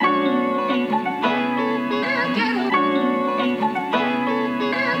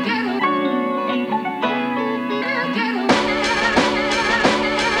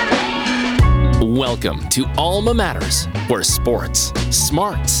Welcome to Alma Matters, where sports,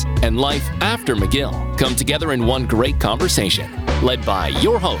 smarts, and life after McGill come together in one great conversation, led by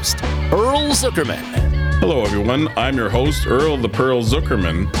your host, Earl Zuckerman. Hello, everyone. I'm your host, Earl the Pearl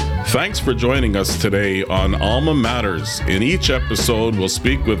Zuckerman. Thanks for joining us today on Alma Matters. In each episode, we'll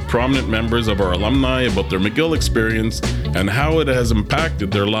speak with prominent members of our alumni about their McGill experience and how it has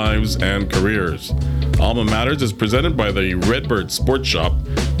impacted their lives and careers. Alma Matters is presented by the Redbird Sports Shop,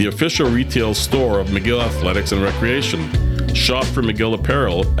 the official retail store of McGill Athletics and Recreation. Shop for McGill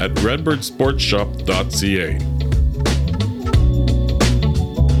apparel at redbirdsportshop.ca.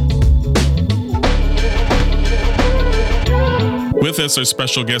 With us, our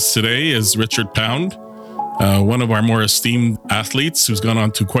special guest today is Richard Pound, one of our more esteemed athletes who's gone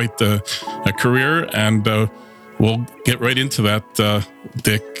on to quite a career, and we'll get right into that,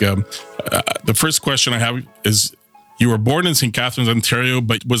 Dick. The first question I have is, you were born in St. Catharines, Ontario,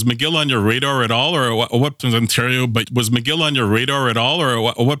 but was McGill on your radar at all, or at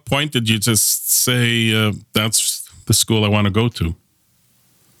what point did you just say, that's the school I want to go to?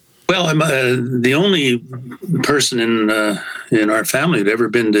 Well, I'm the only person in our family who'd ever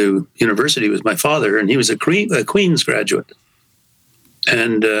been to university was my father, and he was a Queen's graduate,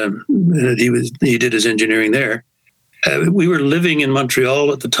 and he did his engineering there. We were living in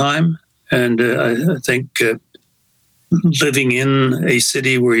Montreal at the time, and I think living in a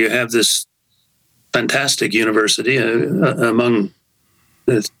city where you have this fantastic university among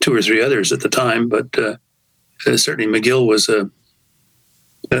two or three others at the time, but certainly McGill was a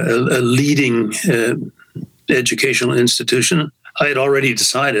leading educational institution. I had already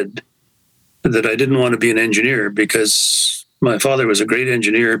decided that I didn't want to be an engineer because my father was a great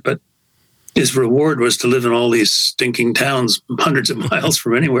engineer, but his reward was to live in all these stinking towns hundreds of miles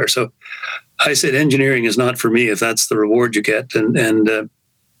from anywhere. So I said, engineering is not for me if that's the reward you get. And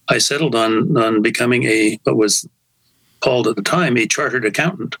I settled on becoming what was called at the time a chartered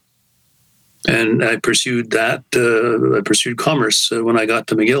accountant. And I pursued that. I pursued commerce when I got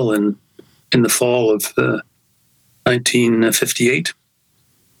to McGill in the fall of 1958.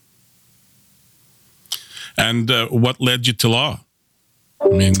 And what led you to law? I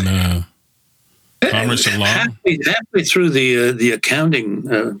mean, commerce and law. Halfway through the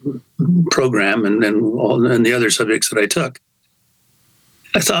accounting program and the other subjects that I took,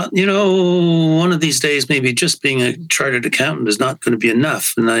 I thought, one of these days, maybe just being a chartered accountant is not going to be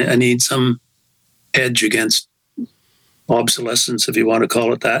enough, and I need some edge against obsolescence, if you want to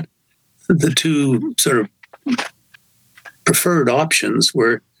call it that. The two sort of preferred options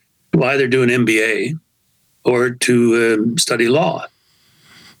were to either do an MBA or to study law.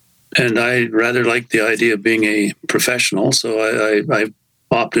 And I rather liked the idea of being a professional, so I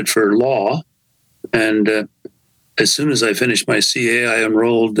opted for law. And as soon as I finished my CA, I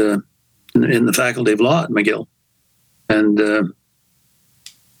enrolled in the Faculty of Law at McGill,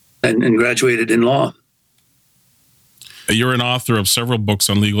 and graduated in law. You're an author of several books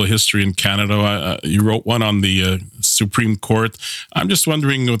on legal history in Canada. You wrote one on the Supreme Court. I'm just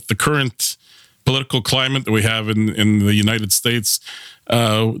wondering, with the current political climate that we have in the United States,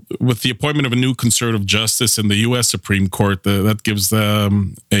 with the appointment of a new conservative justice in the U.S. Supreme Court, that gives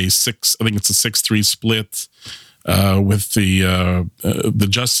them a 6-3 split with the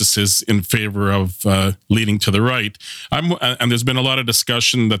justices in favor of leaning to the right. And there's been a lot of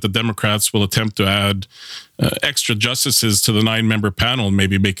discussion that the Democrats will attempt to add extra justices to the 9-member panel,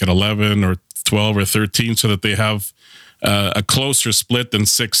 maybe make it 11 or 12 or 13, so that they have a closer split than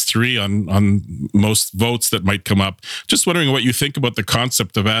 6-3 on most votes that might come up. Just wondering what you think about the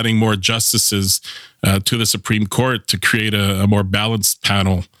concept of adding more justices to the Supreme Court to create a more balanced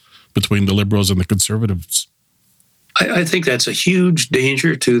panel between the Liberals and the Conservatives. I think that's a huge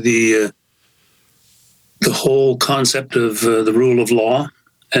danger to the whole concept of the rule of law,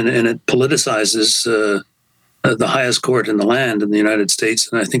 and it politicizes the highest court in the land in the United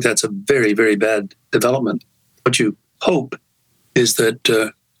States, and I think that's a very, very bad development. What you hope is that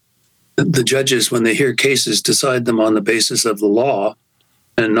the judges, when they hear cases, decide them on the basis of the law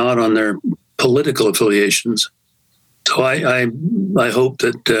and not on their political affiliations. So I hope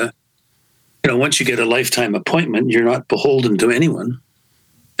that once you get a lifetime appointment, you're not beholden to anyone,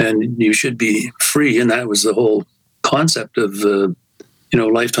 and you should be free. And that was the whole concept of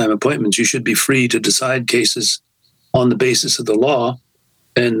lifetime appointments. You should be free to decide cases on the basis of the law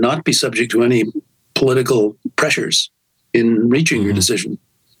and not be subject to any political pressures in reaching your decision.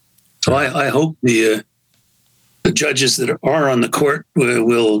 So I hope the judges that are on the court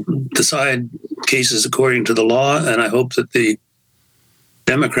will decide cases according to the law, and I hope that the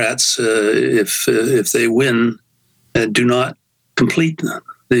Democrats, if they win, do not complete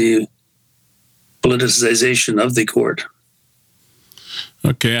the politicization of the court.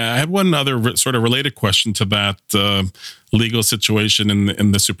 Okay, I have one other sort of related question to that legal situation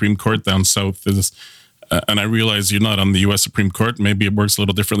in the Supreme Court down south. And I realize you're not on the U.S. Supreme Court. Maybe it works a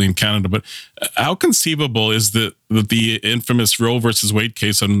little differently in Canada. But how conceivable is that the infamous Roe versus Wade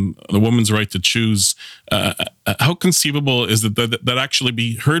case on the woman's right to choose? How conceivable is it that actually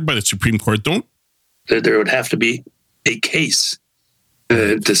be heard by the Supreme Court? There would have to be a case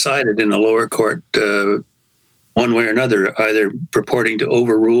decided in a lower court, one way or another, either purporting to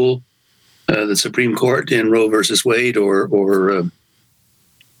overrule the Supreme Court in Roe versus Wade, or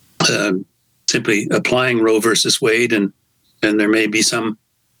simply applying Roe versus Wade, and there may be some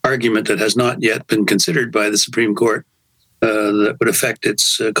argument that has not yet been considered by the Supreme Court that would affect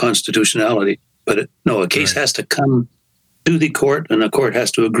its constitutionality. But a case has to come to the court, and the court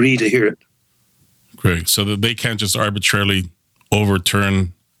has to agree to hear it. Great. So that they can't just arbitrarily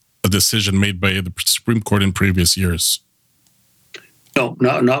overturn a decision made by the Supreme Court in previous years. No,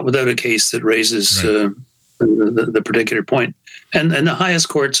 not without a case that raises the particular point. And the highest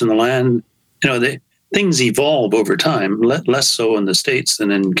courts in the land, things evolve over time, less so in the States than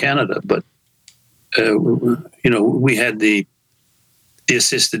in Canada. But, we had the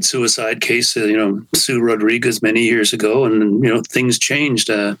assisted suicide case, Sue Rodriguez many years ago, and, things changed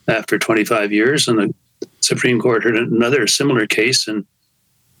after 25 years, and the Supreme Court heard another similar case and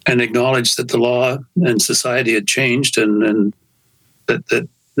acknowledged that the law and society had changed, and that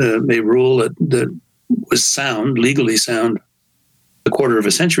a rule that was sound, legally sound, a quarter of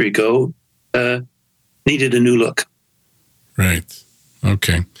a century ago, needed a new look. Right.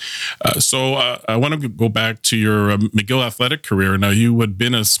 Okay. So I want to go back to your McGill athletic career. Now, you had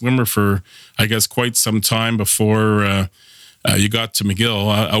been a swimmer for, I guess, quite some time before you got to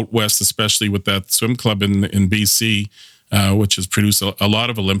McGill, out west, especially with that swim club in BC, which has produced a lot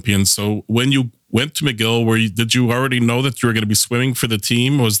of Olympians. So when you went to McGill, did you already know that you were going to be swimming for the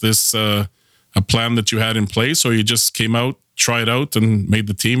team? Was this a plan that you had in place, or you just came out, tried out, and made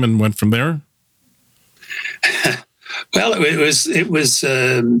the team and went from there? Well, it was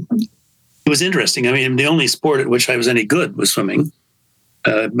interesting. I mean, the only sport at which I was any good was swimming.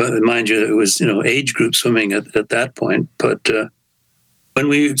 But mind you, it was age group swimming at that point. But when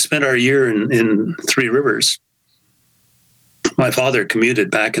we spent our year in Three Rivers, my father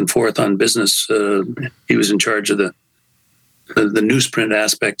commuted back and forth on business. He was in charge of the newsprint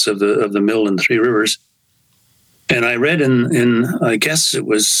aspects of the mill in Three Rivers, and I read in I guess it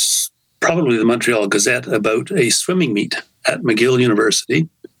was probably the Montreal Gazette about a swimming meet at McGill University,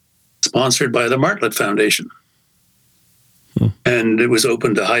 sponsored by the Martlet Foundation. And it was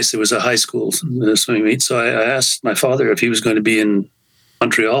open to it was a high school swimming meet. So I asked my father if he was going to be in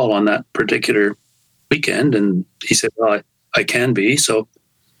Montreal on that particular weekend. And he said, well, I can be. So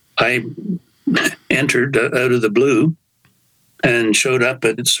I entered out of the blue and showed up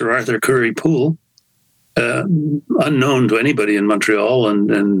at Sir Arthur Currie Pool, unknown to anybody in Montreal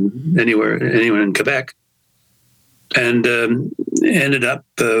and anyone in Quebec, and ended up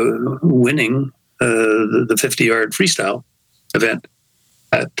winning the 50-yard freestyle event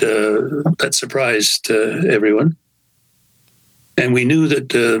that surprised everyone. And we knew that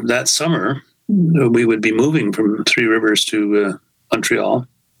that summer we would be moving from Three Rivers to Montreal.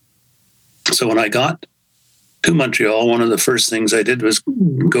 So when I got to Montreal, one of the first things I did was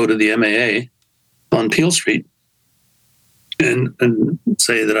go to the MAA on Peel Street and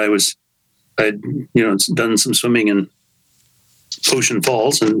say that I'd done some swimming in Ocean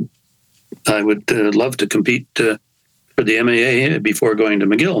Falls, and I would love to compete for the MAA before going to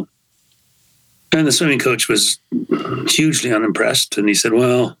McGill. And the swimming coach was hugely unimpressed, and he said,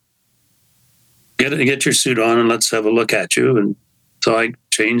 well, get your suit on and let's have a look at you. And so I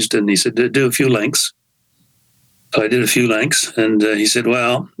changed, and he said, do a few lengths. So I did a few lengths, and he said,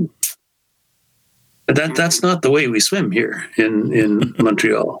 well, that's not the way we swim here in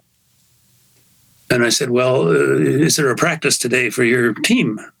Montreal. And I said, well, is there a practice today for your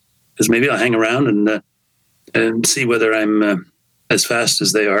team? Because maybe I'll hang around and see whether I'm as fast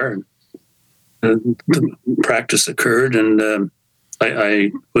as they are. The practice occurred, and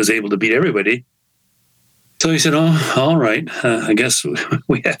I was able to beat everybody. So he said, oh, all right. I guess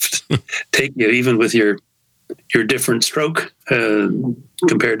we have to take you, even with your different stroke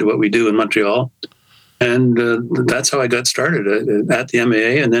compared to what we do in Montreal. And that's how I got started at the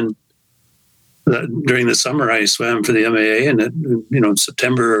MAA. And then during the summer, I swam for the MAA. And in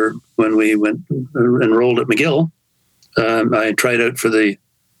September, when we enrolled at McGill, I tried out for the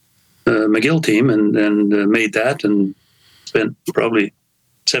McGill team and made that, and spent probably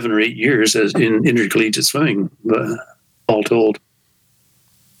 7 or 8 years in intercollegiate swimming, all told.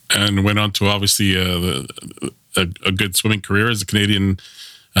 and went on to obviously a good swimming career as a Canadian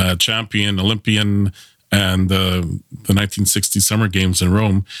champion, Olympian, and the 1960 Summer Games in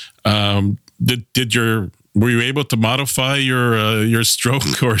Rome. Were you able to modify your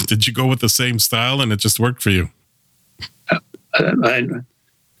stroke, or did you go with the same style and it just worked for you? I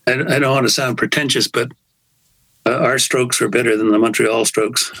don't want to sound pretentious, but our strokes were better than the Montreal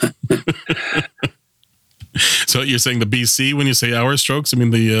strokes. So you're saying the BC when you say our strokes? I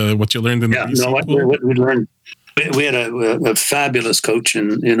mean the what you learned in the BC? No, what we learned. We had a fabulous coach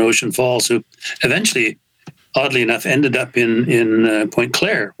in Ocean Falls who eventually, oddly enough, ended up in Point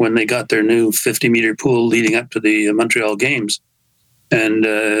Claire when they got their new 50-meter pool leading up to the Montreal Games, and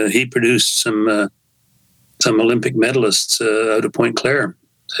he produced some Olympic medalists out of Point Claire,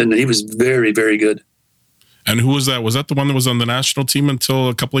 and he was very, very good. And who was that? Was that the one that was on the national team until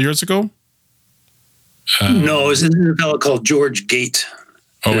a couple of years ago? No, it was a fellow called George Gate.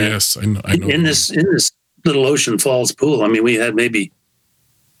 Oh yes, I know. In this little Ocean Falls pool, I mean, we had maybe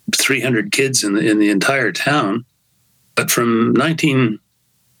 300 kids in the entire town. But from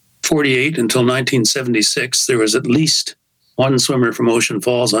 1948 until 1976, there was at least one swimmer from Ocean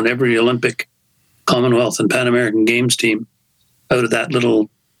Falls on every Olympic, Commonwealth, and Pan American Games team out of that little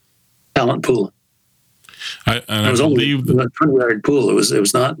talent pool. It was only a 20-yard pool. It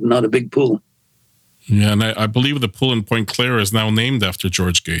was not a big pool. Yeah, and I believe the pool in Point Claire is now named after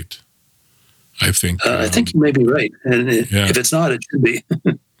George Gate. I think. I think you may be right, and if it's not, it should be.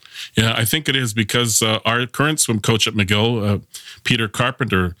 Yeah, I think it is because our current swim coach at McGill, Peter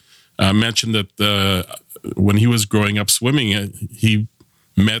Carpenter, mentioned that when he was growing up swimming, he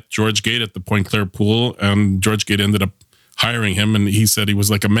met George Gate at the Point Claire pool, and George Gate ended up hiring him, and he said he was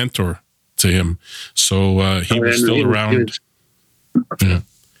like a mentor to him. So he was still around. Yeah.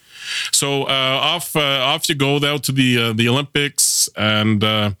 So off you go now to the Olympics, and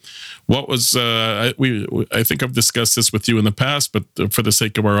what was I think I've discussed this with you in the past, but for the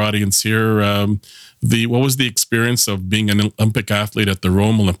sake of our audience here, what was the experience of being an Olympic athlete at the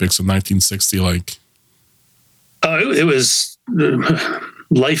Rome Olympics in 1960 like? It was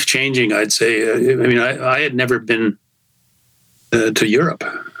life-changing, I'd say. I mean, I had never been to Europe,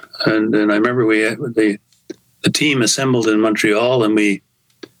 and I remember the team assembled in Montreal, and we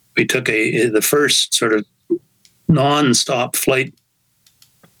took the first sort of non-stop flight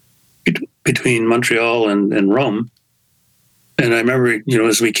between Montreal and Rome. And I remember,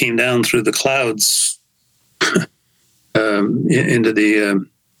 as we came down through the clouds into the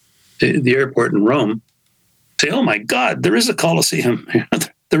airport in Rome, say, "Oh my God, there is a Colosseum.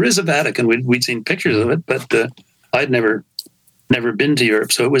 There is a Vatican." We'd seen pictures of it, but I'd never been to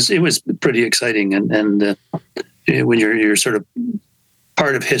Europe, so it was pretty exciting. And when you're sort of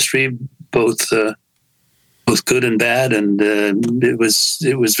part of history, both good and bad, and it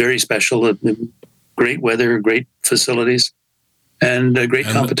was very special. Great weather, great facilities, and great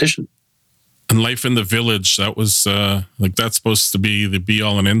competition. And life in the village, that was that's supposed to be the be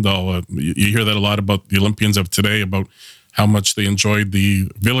all and end all. You hear that a lot about the Olympians of today, about how much they enjoyed the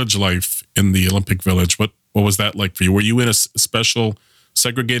village life in the Olympic Village. What was that like for you? Were you in a special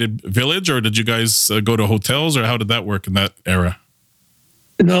segregated village, or did you guys go to hotels, or how did that work in that era?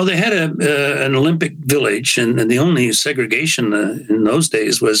 No, they had an Olympic village, and the only segregation in those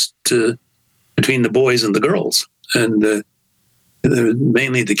days was between the boys and the girls, and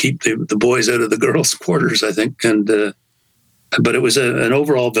mainly to keep the boys out of the girls' quarters, I think. And but it was an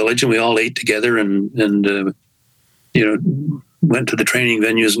overall village, and we all ate together, and went to the training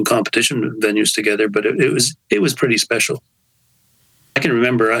venues and competition venues together. But it was pretty special. I can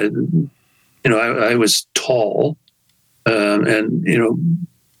remember, I was tall, and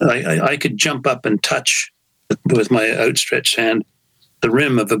I could jump up and touch with my outstretched hand the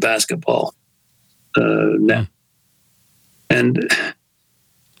rim of a basketball net. And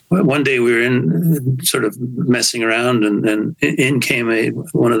one day we were in sort of messing around, and in came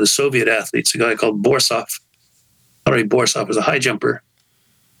one of the Soviet athletes, a guy called Borsov. Ari Borsov was a high jumper.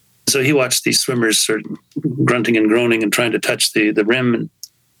 So he watched these swimmers sort of grunting and groaning and trying to touch the rim, and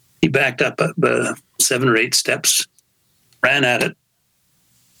he backed up 7 or 8 steps, ran at it,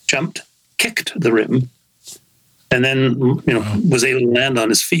 jumped, kicked the rim, and then was able to land on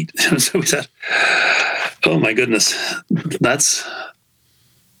his feet. So we thought, "Oh my goodness, that's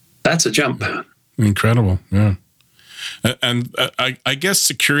a jump." Incredible, yeah. And I guess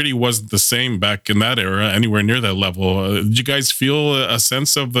security wasn't the same back in that era, anywhere near that level. Did you guys feel a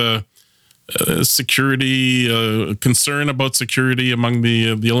sense of the security, concern about security among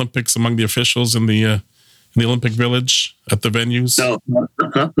the Olympics, among the officials in the Olympic Village at the venues? No,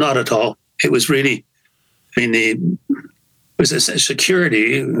 not at all. It was really, I mean, was a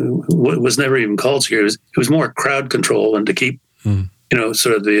security. Was never even called security. It was more crowd control and to keep,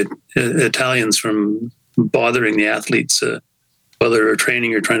 sort of the Italians from bothering the athletes while they were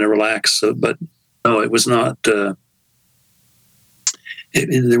training or trying to relax. So, but no, it was not. There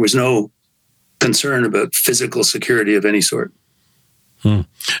was no concern about physical security of any sort. And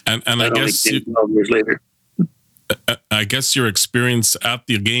I guess 12 years later. I guess your experience at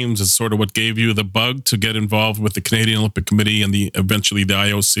the games is sort of what gave you the bug to get involved with the Canadian Olympic Committee and eventually the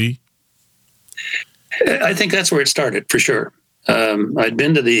IOC. I think that's where it started for sure. I'd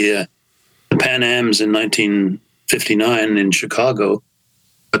been to the Pan Ams in 1959 in Chicago,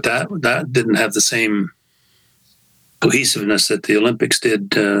 but that didn't have the same cohesiveness that the Olympics did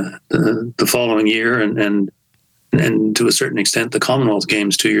the following year, and to a certain extent the Commonwealth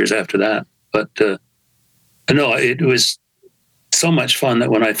Games 2 years after that. But no, it was so much fun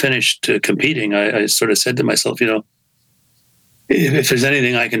that when I finished competing, I sort of said to myself, if there's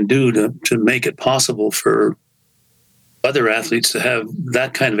anything I can do to make it possible for other athletes to have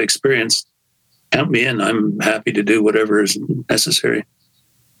that kind of experience, count me in. I'm happy to do whatever is necessary.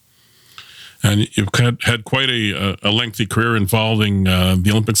 And you've had quite a lengthy career involving the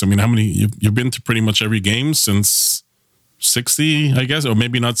Olympics. I mean, how many? You've been to pretty much every game since 60, I guess, or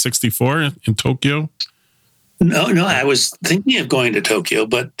maybe not 64 in Tokyo. No, I was thinking of going to Tokyo,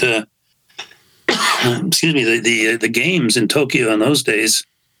 but excuse me, the games in Tokyo in those days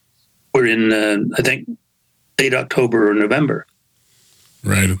were in I think late October or November.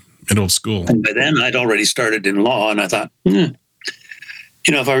 Right, middle of school. And by then I'd already started in law, and I thought, if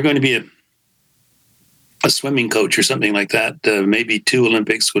I were going to be a swimming coach or something like that, maybe 2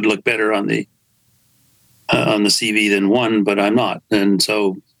 Olympics would look better on the CV than 1, but I'm not, and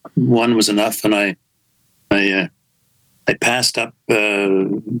so 1 was enough, and I passed up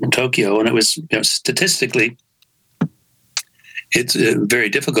Tokyo, and it was statistically, it's very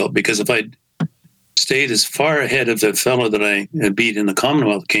difficult because if I stayed as far ahead of the fellow that I beat in the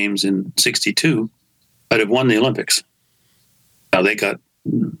Commonwealth Games in '62, I'd have won the Olympics. Now he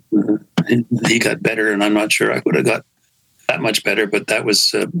got better, and I'm not sure I would have got that much better, but that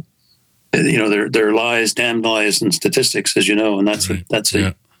was, there are lies, damned lies, and statistics, as you know, and that's right.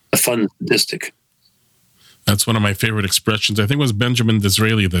 A fun statistic. That's one of my favorite expressions. I think it was Benjamin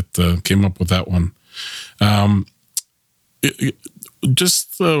Disraeli that came up with that one.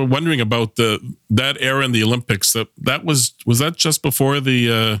 Just wondering about that era in the Olympics. That was that just before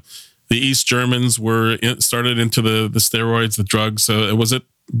the East Germans started into the steroids, the drugs? Was it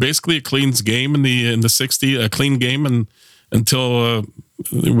basically a clean game in the '60s? A clean game until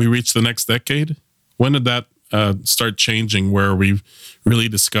we reached the next decade. When did that start changing? Where we really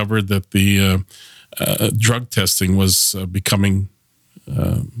discovered that the drug testing was becoming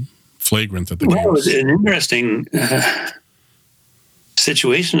flagrant at the games. Well, it was an interesting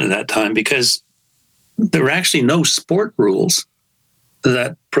situation at that time because there were actually no sport rules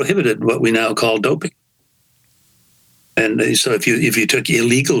that prohibited what we now call doping. And so if you took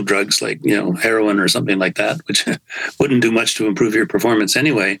illegal drugs like heroin or something like that, which wouldn't do much to improve your performance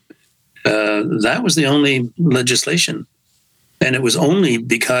anyway, that was the only legislation. And it was only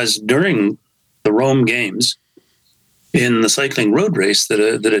because during the Rome Games, in the cycling road race, that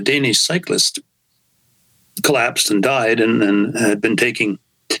a Danish cyclist collapsed and died and had been taking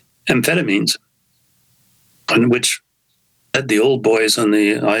amphetamines, and which led the old boys on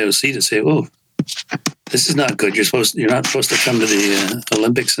the IOC to say, "Oh, this is not good. You're not supposed to come to the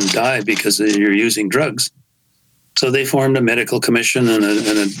Olympics and die because you're using drugs." So they formed a medical commission and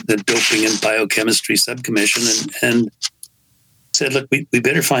a doping and biochemistry subcommission, and said, "Look, we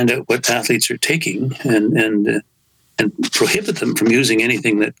better find out what athletes are taking and prohibit them from using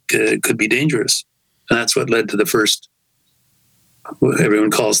anything that could be dangerous." And that's what led to the first, what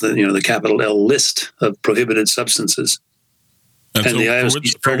everyone calls the capital L list of prohibited substances. And so the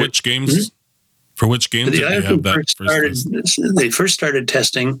IOC for which games? Mm-hmm. For which games did you have that first list? They first started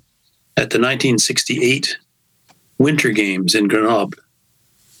testing at the 1968 Winter Games in Grenoble,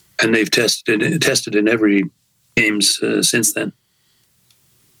 and they've tested in every games since then.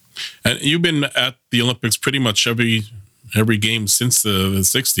 And you've been at the Olympics pretty much every game since the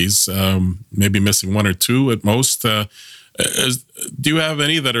 60s, maybe missing 1 or 2 at most. Do you have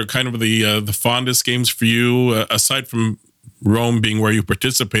any that are kind of the fondest games for you, aside from Rome being where you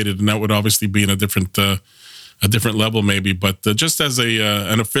participated, and that would obviously be in a different level maybe, but just as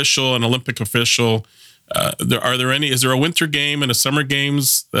an official, an Olympic official, is there a winter game and a summer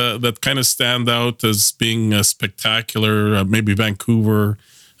games that kind of stand out as being spectacular? Maybe Vancouver,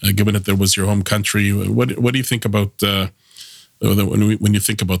 given that there was your home country. What do you think about when you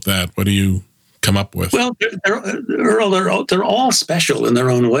think about that? What do you come up with? Well, they're all special in their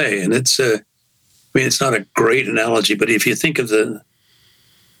own way, and it's it's not a great analogy, but if you think of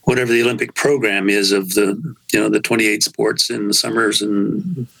whatever the Olympic program is of the 28 sports in the summers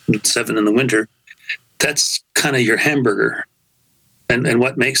and 7 in the winter, that's kind of your hamburger. And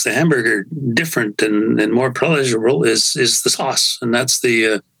what makes the hamburger different and more pleasurable is the sauce, and that's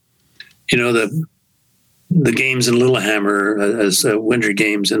the games in Lillehammer as winter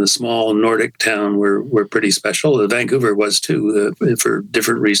games in a small Nordic town were pretty special. Vancouver was too, for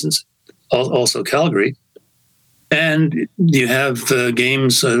different reasons. Also Calgary, and you have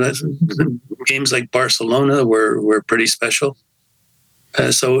games like Barcelona were pretty special.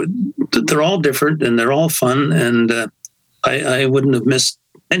 So they're all different and they're all fun, and I wouldn't have missed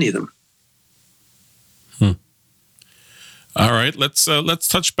any of them. All right, let's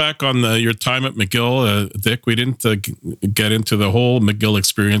touch back on your time at McGill, Dick. We didn't get into the whole McGill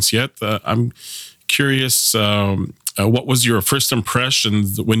experience yet. I'm curious, what was your first impression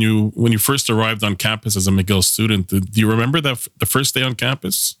when you first arrived on campus as a McGill student? Do you remember the first day on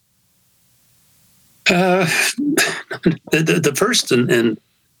campus? The first and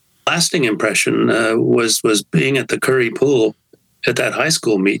lasting impression was being at the Curry Pool at that high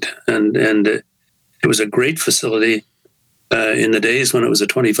school meet, and it was a great facility. In the days when it was a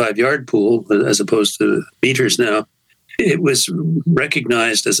 25-yard pool, as opposed to meters now, it was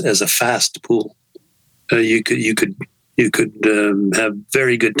recognized as a fast pool. You could have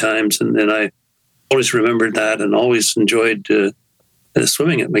very good times, and I always remembered that, and always enjoyed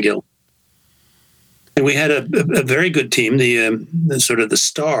swimming at McGill. And we had a very good team. The sort of the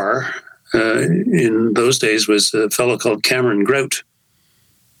star in those days was a fellow called Cameron Grout,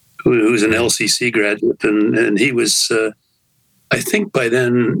 who's an LCC graduate, and he was. I think by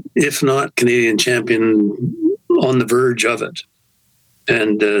then, if not Canadian champion, on the verge of it,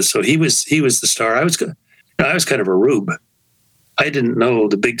 and so he was the star. I was kind of a rube. I didn't know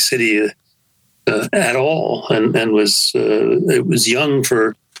the big city at all, and was it was young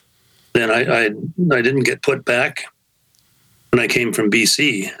for then. I didn't get put back when I came from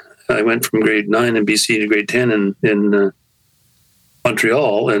BC. I went from grade 9 in BC to grade 10 in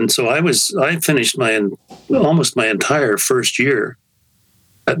Montreal, and so I finished almost my entire first year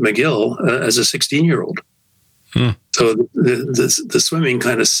at McGill as a 16-year-old. So the swimming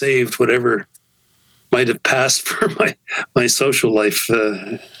kind of saved whatever might have passed for my social life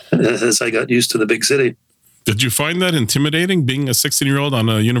as I got used to the big city. Did you find that intimidating, being a 16-year-old on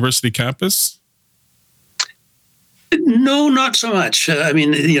a university campus? No, not so much. I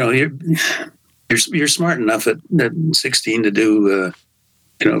mean, you're smart enough at 16 to do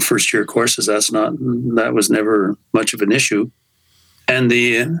first year courses. That was never much of an issue, and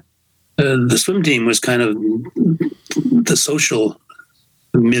the swim team was kind of the social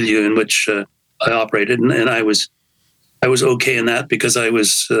milieu in which I operated, and I was okay in that because I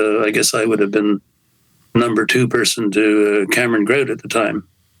was I guess I would have been number 2 person to Cameron Grout at the time.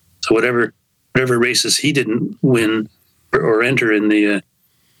 So whatever races he didn't win or enter in the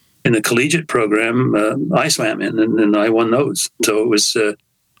collegiate program, I swam in, and I won those. So it was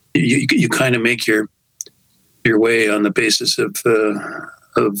you kind of make your way on the basis of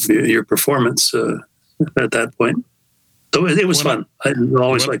your performance at that point. So it was fun. I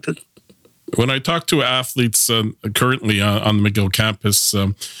always liked it. When I talk to athletes currently on the McGill campus,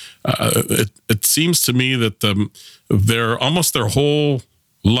 it seems to me that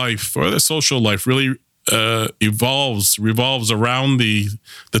revolves around the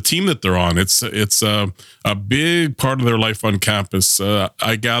team that they're on. It's a big part of their life on campus.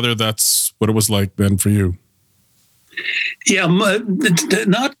 I gather that's what it was like then for you. Yeah,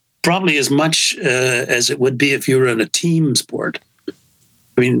 not probably as much as it would be if you were in a team sport.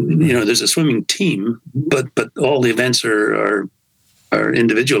 I mean, there's a swimming team, but all the events are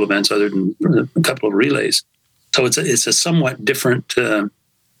individual events, other than a couple of relays. So it's a somewhat different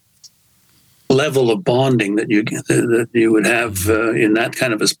level of bonding that you would have in that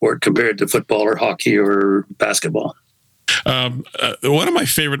kind of a sport compared to football or hockey or basketball. One of my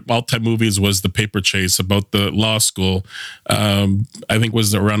favorite multi-movies was The Paper Chase, about the law school. I think it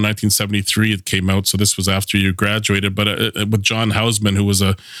was around 1973 it came out, so this was after you graduated, but with John Houseman, who was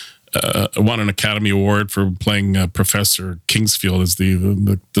won an Academy Award for playing Professor Kingsfield as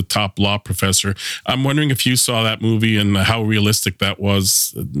the top law professor. I'm wondering if you saw that movie and how realistic that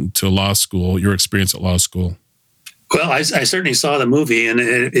was to law school, your experience at law school. Well, I certainly saw the movie, and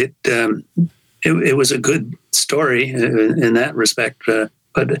it was a good story in that respect,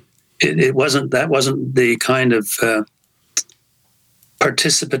 but it wasn't. That wasn't the kind of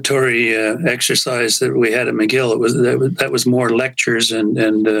participatory exercise that we had at McGill. That was more lectures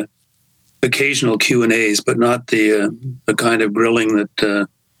and occasional Q&As, but not the kind of grilling that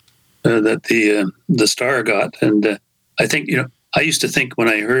the Star got. And I think, I used to think when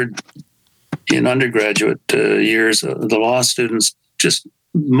I heard in undergraduate years the law students just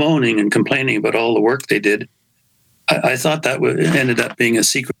moaning and complaining about all the work they did, I thought that ended up being a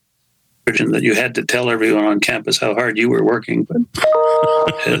secret that you had to tell everyone on campus how hard you were working, but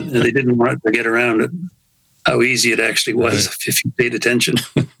they didn't want to get around it, how easy it actually was if you paid attention.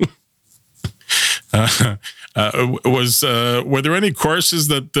 Were there any courses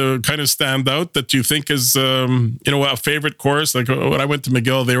that kind of stand out that you think is a favorite course? Like when I went to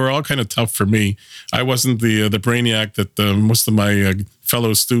McGill, they were all kind of tough for me. I wasn't the brainiac that most of my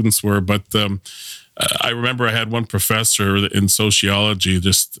fellow students were, but I remember I had one professor in sociology.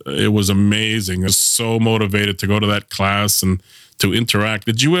 It was amazing. I was so motivated to go to that class and to interact.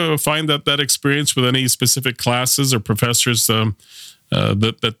 Did you ever find that experience with any specific classes or professors that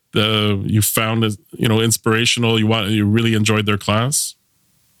you found as inspirational? You really enjoyed their class?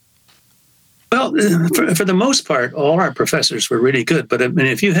 Well, for the most part, all our professors were really good. But I mean,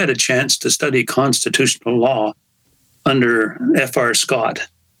 if you had a chance to study constitutional law under F.R. Scott,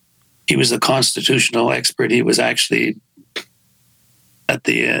 he was a constitutional expert. He was actually at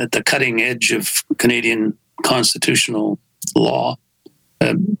the cutting edge of Canadian constitutional law.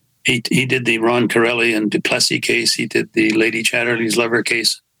 He did the Ron Corelli and Duplessis case. He did the Lady Chatterley's Lover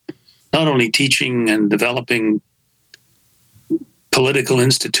case. Not only teaching and developing political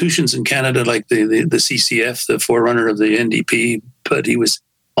institutions in Canada like the CCF, the forerunner of the NDP, but he was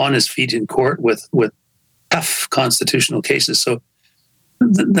on his feet in court with tough constitutional cases. So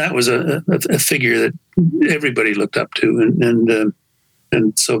that was a figure that everybody looked up to,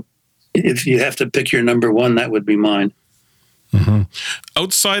 and so if you have to pick your number one, that would be mine. Mm-hmm.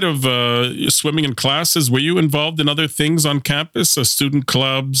 Outside of swimming and classes, were you involved in other things on campus, student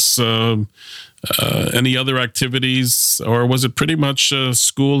clubs, any other activities, or was it pretty much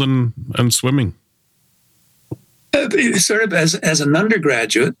school and swimming? Sort of as an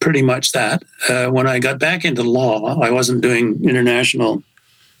undergraduate, pretty much that. When I got back into law, I wasn't doing international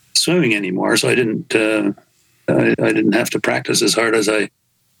swimming anymore, so I didn't have to practice as hard as I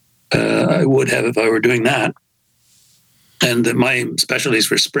would have if I were doing that. And my specialties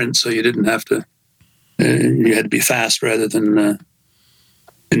were sprint, so you didn't have to. You had to be fast rather than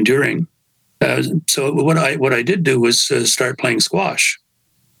enduring. So what I did do was start playing squash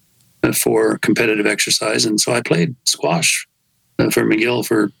for competitive exercise, and so I played squash for McGill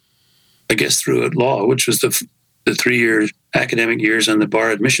for, I guess, throughout law, which was the 3-year academic years and the bar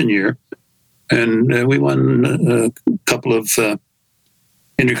admission year, and we won a couple of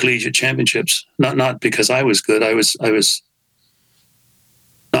intercollegiate championships. Not because I was good. I was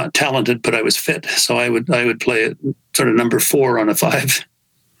not talented, but I was fit. So I would play at sort of number 4 on a five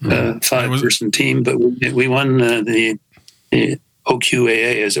person team. But we won the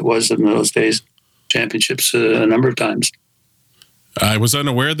OQAA, as it was in those days, championships a number of times. I was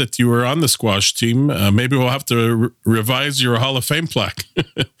unaware that you were on the squash team. Maybe we'll have to revise your Hall of Fame plaque.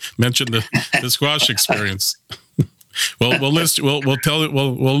 Mention the squash experience. We'll mention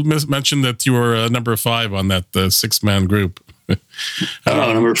that you were number 5 on that 6-man group.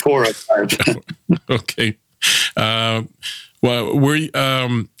 Number 4 or 5. Okay. Well,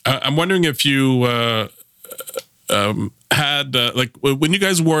 I'm wondering if you had like when you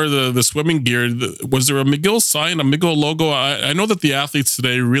guys wore the swimming gear, was there a McGill sign, a McGill logo? I know that the athletes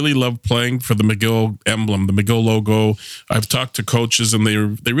today really love playing for the McGill emblem, the McGill logo. I've talked to coaches, and they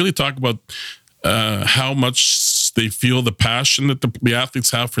really talk about how much they feel the passion that the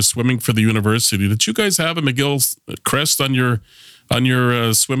athletes have for swimming for the university. Did you guys have a McGill crest on your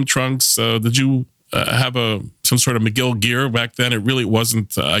swim trunks? Did you have some sort of McGill gear back then? It really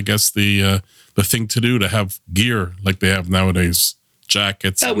wasn't, I guess, the thing to do to have gear like they have nowadays.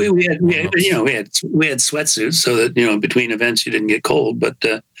 Jackets. We had sweatsuits so that between events you didn't get cold. But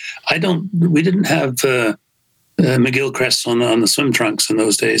we didn't have McGill crests on the swim trunks in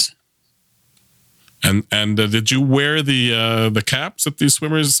those days. And did you wear the caps that these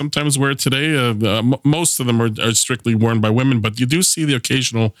swimmers sometimes wear today? Most of them are strictly worn by women, but you do see the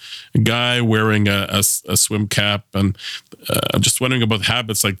occasional guy wearing a swim cap. And I'm just wondering about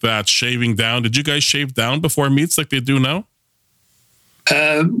habits like that, shaving down. Did you guys shave down before meets like they do now?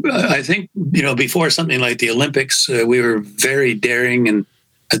 I think, before something like the Olympics, we were very daring, and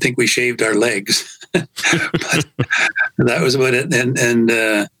I think we shaved our legs. But that was about it.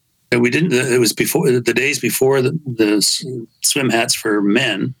 And we didn't. It was before the days before the swim hats for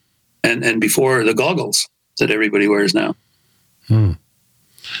men, and before the goggles that everybody wears now.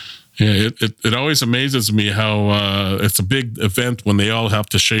 Yeah, it always amazes me how it's a big event when they all have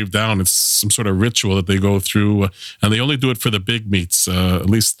to shave down. It's some sort of ritual that they go through, and they only do it for the big meets. At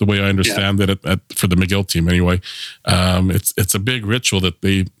least the way I understand it, for the McGill team anyway. It's a big ritual that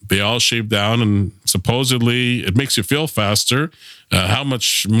they all shave down, and supposedly it makes you feel faster. How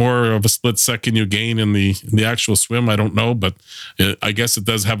much more of a split second you gain in the actual swim, I don't know, but I guess it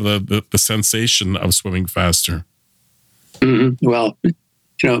does have the sensation of swimming faster. Mm-hmm. Well,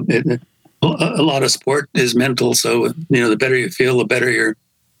 a lot of sport is mental. So, the better you feel, the better you're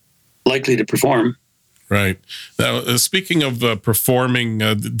likely to perform. Right. Now, speaking of performing,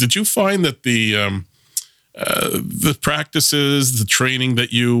 did you find that the practices, the training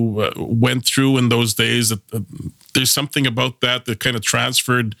that you went through in those days, there's something about that kind of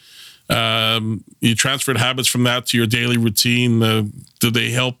transferred, you transferred habits from that to your daily routine? Do they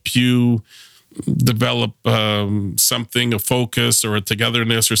help you develop something, a focus or a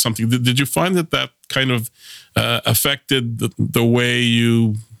togetherness or something? Did you find that kind of affected the way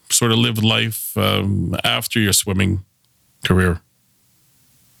you sort of lived life after your swimming career?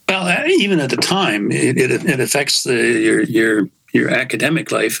 Well, even at the time, it affects your academic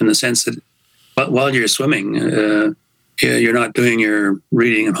life in the sense that while you're swimming, you're not doing your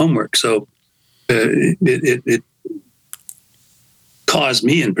reading and homework. So it caused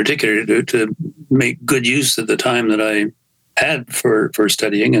me in particular to make good use of the time that I had for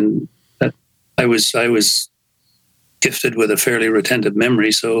studying, and I was gifted with a fairly retentive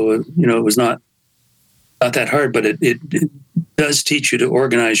memory, so it was not that hard, but it does teach you to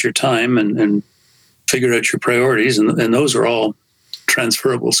organize your time and figure out your priorities, and those are all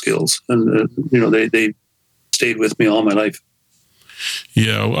transferable skills, and they stayed with me all my life.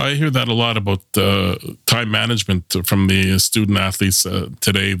 Yeah, I hear that a lot about time management from the student athletes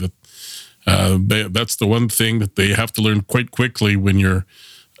today. That's the one thing that they have to learn quite quickly when you're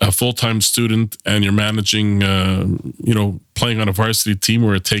a full-time student and you're managing, playing on a varsity team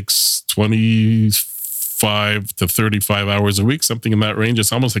where it takes 25 to 35 hours a week, something in that range.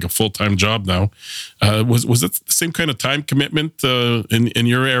 It's almost like a full-time job now. Was it the same kind of time commitment in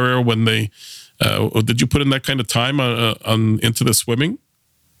your era when they? Did you put in that kind of time into the swimming?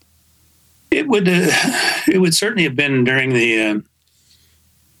 It would certainly have been during the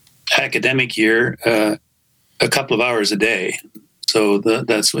academic year, a couple of hours a day. So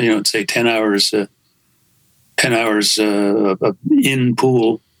that's say 10 hours of in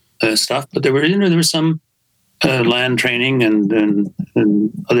pool stuff. But there was some land training and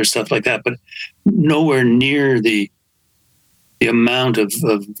other stuff like that, but nowhere near the amount of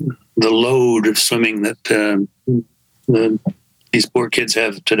the load of swimming that these poor kids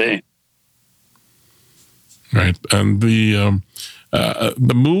have today. Right, and the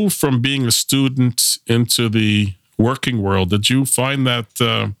move from being a student into the working world, did you find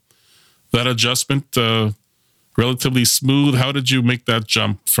that adjustment relatively smooth? How did you make that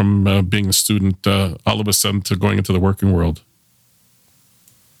jump from being a student all of a sudden to going into the working world?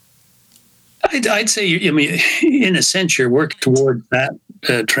 I'd say, in a sense, you're working toward that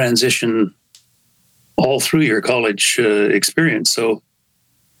transition all through your college experience. So,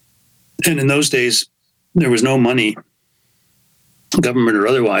 and in those days, there was no money, government or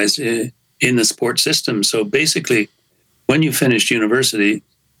otherwise, in the sports system. So basically, when you finished university,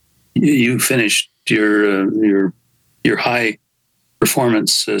 you finished your high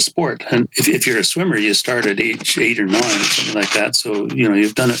performance sport. And if you're a swimmer, you start at age 8 or 9 or something like that. So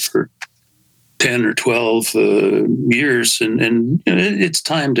you've done it for 10 or 12 years, and it's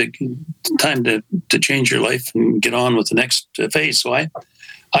time to change your life and get on with the next phase. So I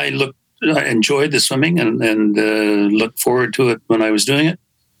enjoyed the swimming and looked forward to it when I was doing it.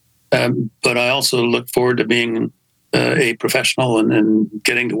 But I also look forward to being a professional and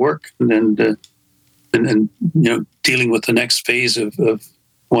getting to work and dealing with the next phase of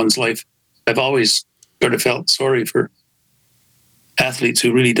one's life. I've always sort of felt sorry for athletes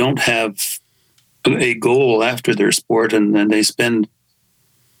who really don't have a goal after their sport, and they spend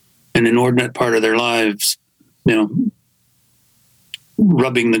an inordinate part of their lives,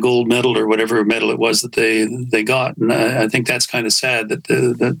 rubbing the gold medal or whatever medal it was that they got. And I think that's kind of sad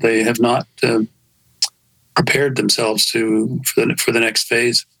that they have not prepared themselves for the next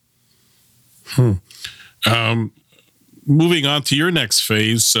phase. Moving on to your next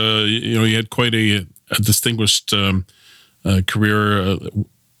phase, you had quite a distinguished career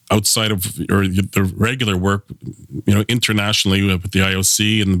outside of the regular work, internationally with the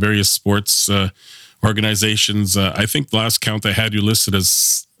IOC and various sports organizations. I think the last count I had you listed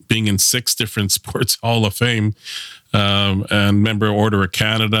as being in 6 different sports Hall of Fame, and member Order of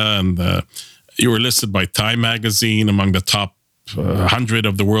Canada, and you were listed by Time Magazine among the top 100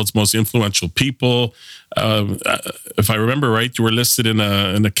 of the world's most influential people. If I remember right, you were listed in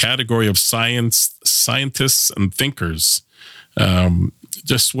a category of scientists and thinkers.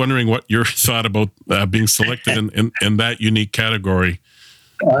 Just wondering what your thought about being selected in that unique category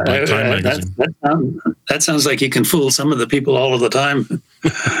by Time Magazine. That sounds like you can fool some of the people all of the time.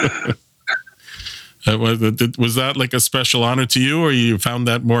 Was that like a special honor to you, or you found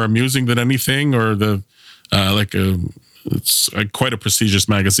that more amusing than anything, or it's quite a prestigious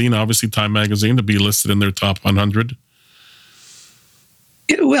magazine, obviously Time Magazine, to be listed in their top 100?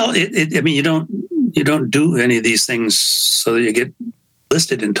 Well, I mean, you don't do any of these things so that you get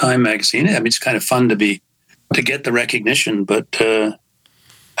listed in Time Magazine. I mean, it's kind of fun to get the recognition, but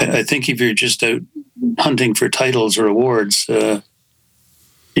I think if you're just out hunting for titles or awards,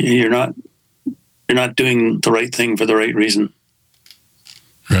 you're not doing the right thing for the right reason.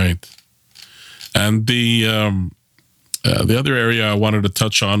 Right. And the other area I wanted to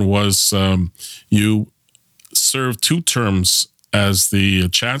touch on was you served 2 terms as the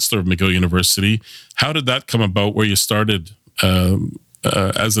chancellor of McGill University. How did that come about, where you started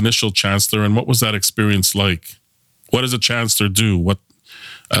as initial chancellor, and what was that experience like? What does a chancellor do? What,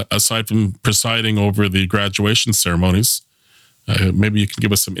 aside from presiding over the graduation ceremonies, maybe you can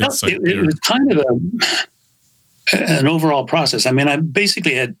give us some insight there. It was kind of an overall process. I mean, I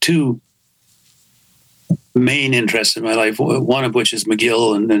basically had 2 main interests in my life, one of which is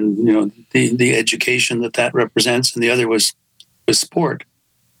McGill and the education that represents, and the other was sport.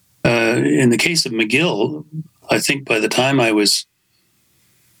 In the case of McGill, I think by the time I was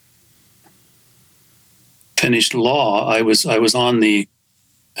finished law, I was on the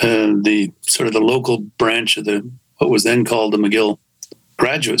sort of the local branch of what was then called the McGill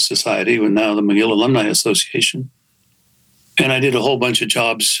Graduate Society, and now the McGill Alumni Association. And I did a whole bunch of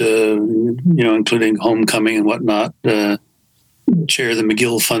jobs, including homecoming and whatnot, chair of the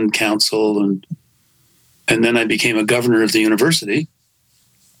McGill Fund Council, and then I became a governor of the university.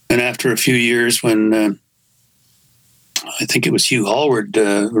 And after a few years, when I think it was Hugh Hallward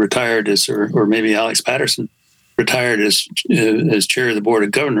retired or maybe Alex Patterson retired as chair of the Board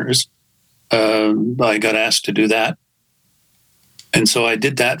of Governors, I got asked to do that. And so I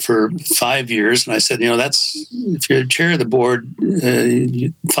did that for 5 years. And I said, if you're chair of the board,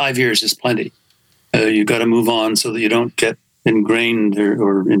 5 years is plenty. You've got to move on so that you don't get ingrained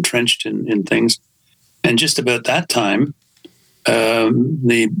or entrenched in things. And just about that time,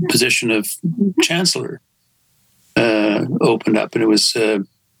 the position of chancellor opened up. And it was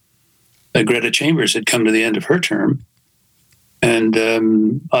Greta Chambers had come to the end of her term. And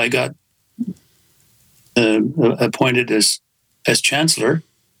I got appointed as chancellor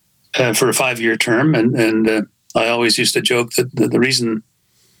for a 5-year term, and I always used to joke that the reason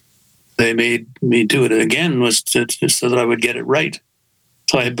they made me do it again was so that I would get it right.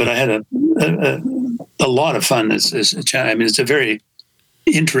 But I had a lot of fun as a chancellor. I mean, it's a very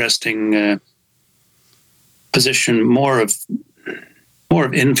interesting position, more of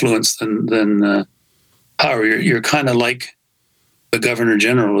influence than power. You're kind of like the Governor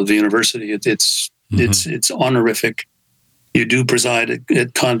General of the university. It's honorific. You do preside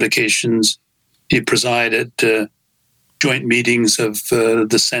at convocations. You preside at joint meetings of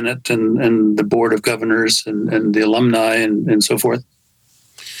the Senate and the Board of Governors and the alumni and so forth.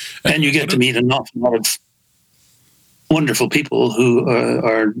 And you get to meet an awful lot of wonderful people who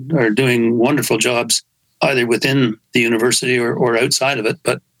are doing wonderful jobs, either within the university or outside of it,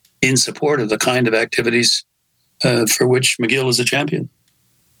 but in support of the kind of activities for which McGill is a champion.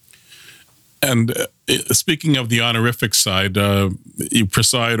 And speaking of the honorific side, you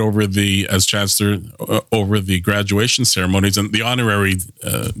preside as chancellor over the graduation ceremonies, and the honorary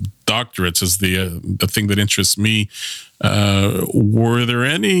doctorates is the thing that interests me. Were there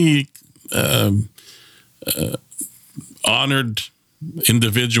any honored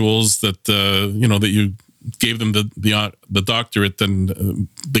individuals that that you gave them the doctorate, and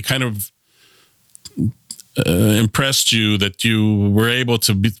they kind of impressed you that you were able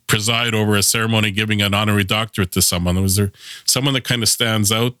to preside over a ceremony giving an honorary doctorate to someone? Was there someone that kind of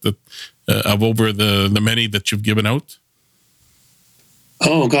stands out that of over the many that you've given out?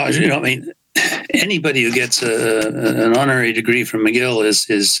 Oh gosh, I mean, anybody who gets an honorary degree from McGill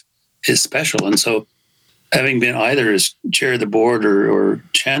is special, and so having been either as chair of the board or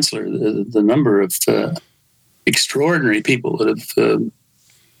chancellor, the number of extraordinary people that have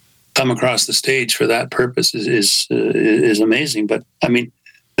come across the stage for that purpose is amazing. But I mean,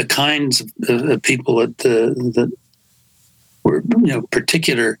 the kinds of people that were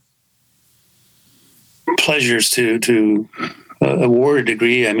particular pleasures to awarded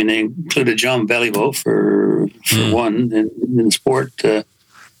degree. I mean, they included John Beliveau for one in sport.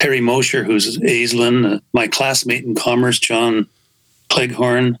 Perry Mosher, who's Aislinn, my classmate in commerce, John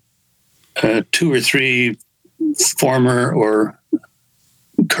Cleghorn, 2 or 3 former or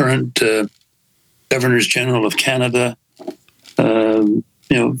current governors general of Canada.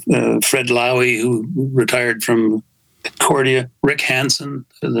 Fred Lowy, who retired from Concordia, Rick Hansen,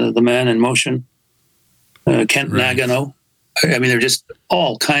 the man in motion, Kent Nagano. I mean, they're just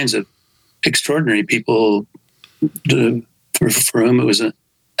all kinds of extraordinary people for whom it was an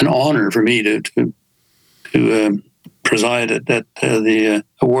honor for me to preside at the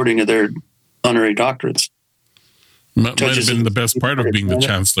awarding of their honorary doctorates. Might have been the best part of being the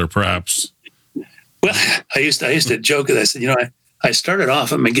chancellor, perhaps. Well, I used to joke that I said, I started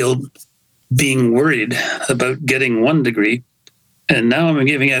off at McGill being worried about getting one degree, and now I'm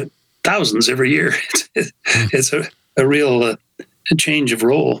giving out thousands every year. It's a real change of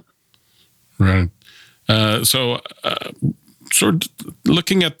role. Right. So sort of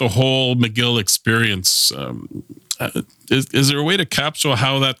looking at the whole McGill experience, is there a way to capsule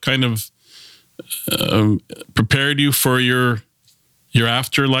how that kind of prepared you for your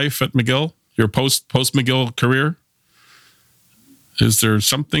afterlife at McGill, your post McGill career? Is there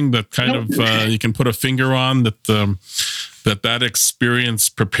something that kind of you can put a finger on that experience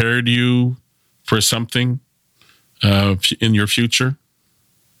prepared you for something in your future?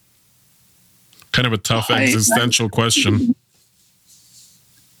 Kind of a tough existential question.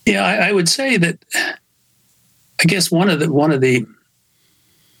 Yeah, I would say that. I guess one of the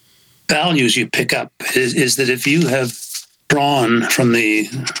values you pick up is that if you have drawn from the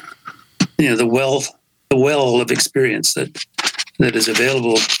well of experience that is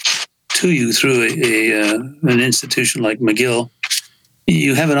available to you through an institution like McGill,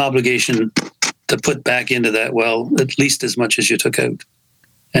 you have an obligation to put back into that well at least as much as you took out,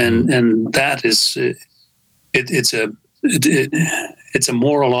 and that is it's a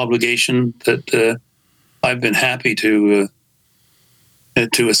moral obligation that I've been happy to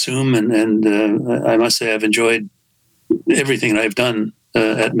assume, and I must say I've enjoyed everything that I've done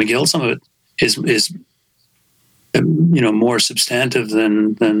at McGill. Some of it is more substantive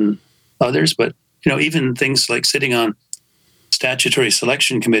than others, but even things like sitting on statutory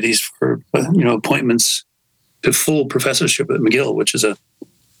selection committees for appointments to full professorship at McGill, which is a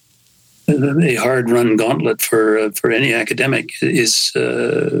hard-run gauntlet for any academic, is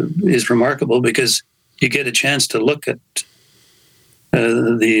remarkable, because you get a chance to look at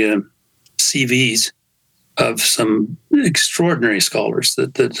the CVs of some extraordinary scholars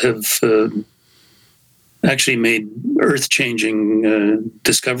that have actually made earth-changing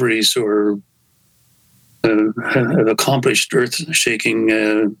discoveries or have accomplished earth-shaking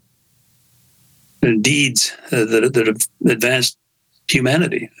deeds that have advanced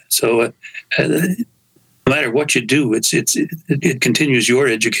humanity. So no matter what you do, it continues your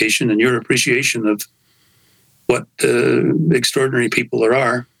education and your appreciation of what extraordinary people there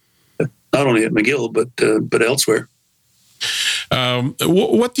are, not only at McGill but elsewhere.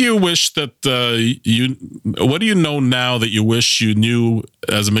 What do you wish that what do you know now that you wish you knew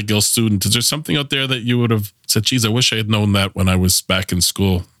as a McGill student? Is there something out there that you would have said, geez, I wish I had known that when I was back in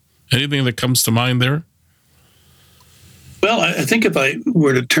school? Anything that comes to mind there? Well, I think if I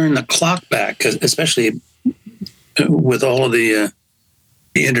were to turn the clock back, especially with all of the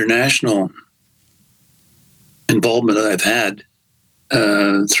international involvement that I've had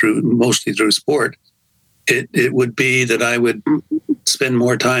mostly through sport, it would be that I would spend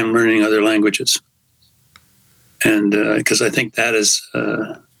more time learning other languages, and because I think that is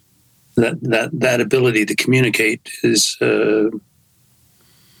that ability to communicate is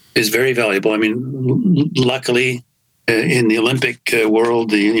very valuable. I mean, luckily in the Olympic world,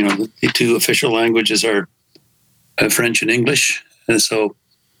 the two official languages are French and English, and so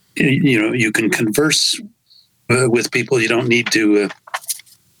you can converse with people. You don't need to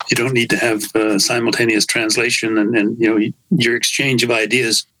have simultaneous translation, and your exchange of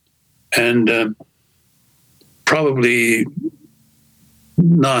ideas, and probably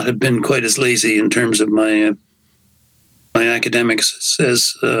not have been quite as lazy in terms of my academics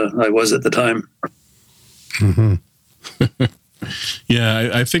as I was at the time. Mm-hmm. Yeah,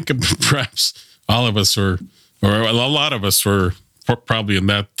 I think perhaps all of us or a lot of us were probably in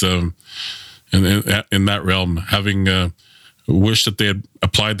that in that realm, having wished that they had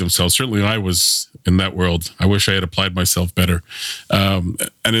applied themselves. Certainly, I was in that world. I wish I had applied myself better. And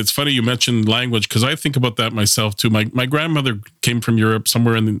it's funny you mentioned language, because I think about that myself too. My grandmother came from Europe,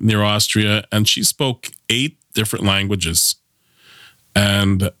 somewhere near Austria, and she spoke 8 different languages.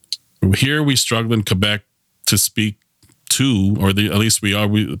 And here we struggle in Quebec to speak to, or at least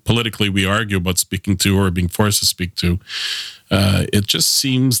politically we argue about speaking to or being forced to speak to. It just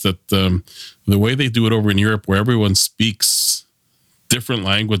seems that the way they do it over in Europe, where everyone speaks different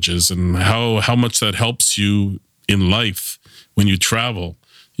languages, and how much that helps you in life when you travel,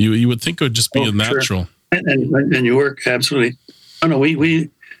 you would think it would just be a natural. Sure. And you work absolutely. I know we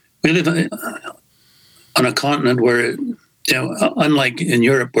live on a continent where, unlike in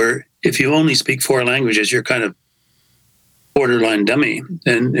Europe, where if you only speak 4 languages, you're kind of borderline dummy.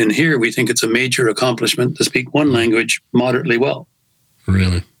 And here we think it's a major accomplishment to speak 1 language moderately well.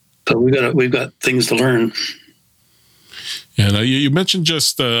 Really? So we've got things to learn. Yeah, now you mentioned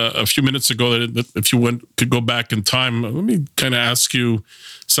just a few minutes ago that if you could go back in time, let me kind of ask you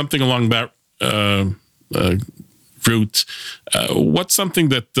something along that route. What's something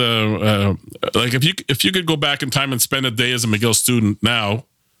that, like, if you could go back in time and spend a day as a McGill student now,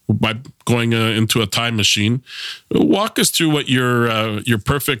 by going into a time machine, walk us through what your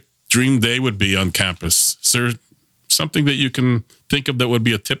perfect dream day would be on campus. Is there something that you can think of that would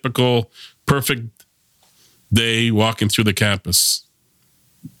be a typical perfect day walking through the campus?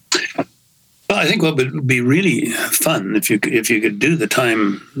 Well, I think what would be really fun if you could do the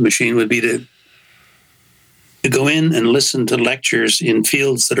time machine would be to go in and listen to lectures in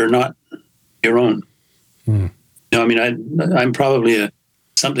fields that are not your own. I mean, I'm probably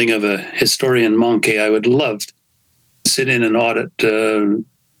something of a historian monkey. I would love to sit in and audit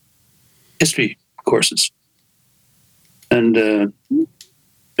history courses, and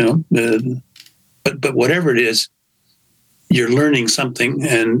but whatever it is, you're learning something,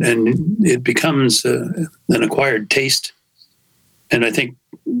 and it becomes an acquired taste. And I think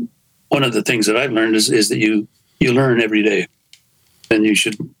one of the things that I've learned is that you learn every day, and you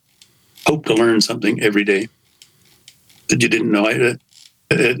should hope to learn something every day that you didn't know. At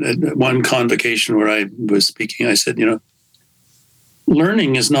one convocation where I was speaking, I said,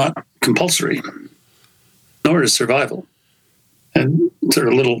 learning is not compulsory, nor is survival. And sort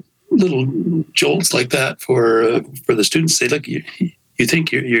of little jolts like that for the students. Say, look, you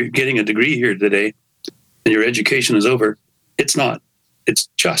think you're getting a degree here today, and your education is over. It's not. It's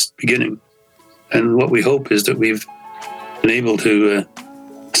just beginning. And what we hope is that we've been able to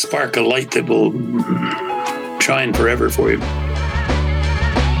spark a light that will shine forever for you.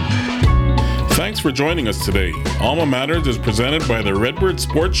 Thanks for joining us today. Alma Matters is presented by the Redbird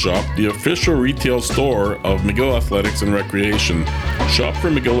Sports Shop, the official retail store of McGill Athletics and Recreation. Shop for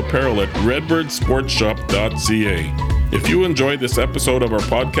McGill apparel at redbirdsportshop.ca. If you enjoyed this episode of our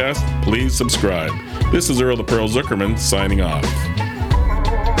podcast, please subscribe. This is Earl the Pearl Zuckerman signing off.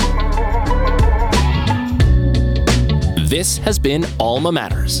 This has been Alma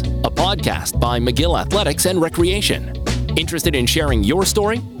Matters, a podcast by McGill Athletics and Recreation. Interested in sharing your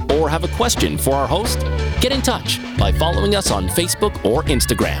story or have a question for our host? Get in touch by following us on Facebook or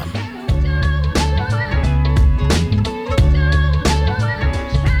Instagram.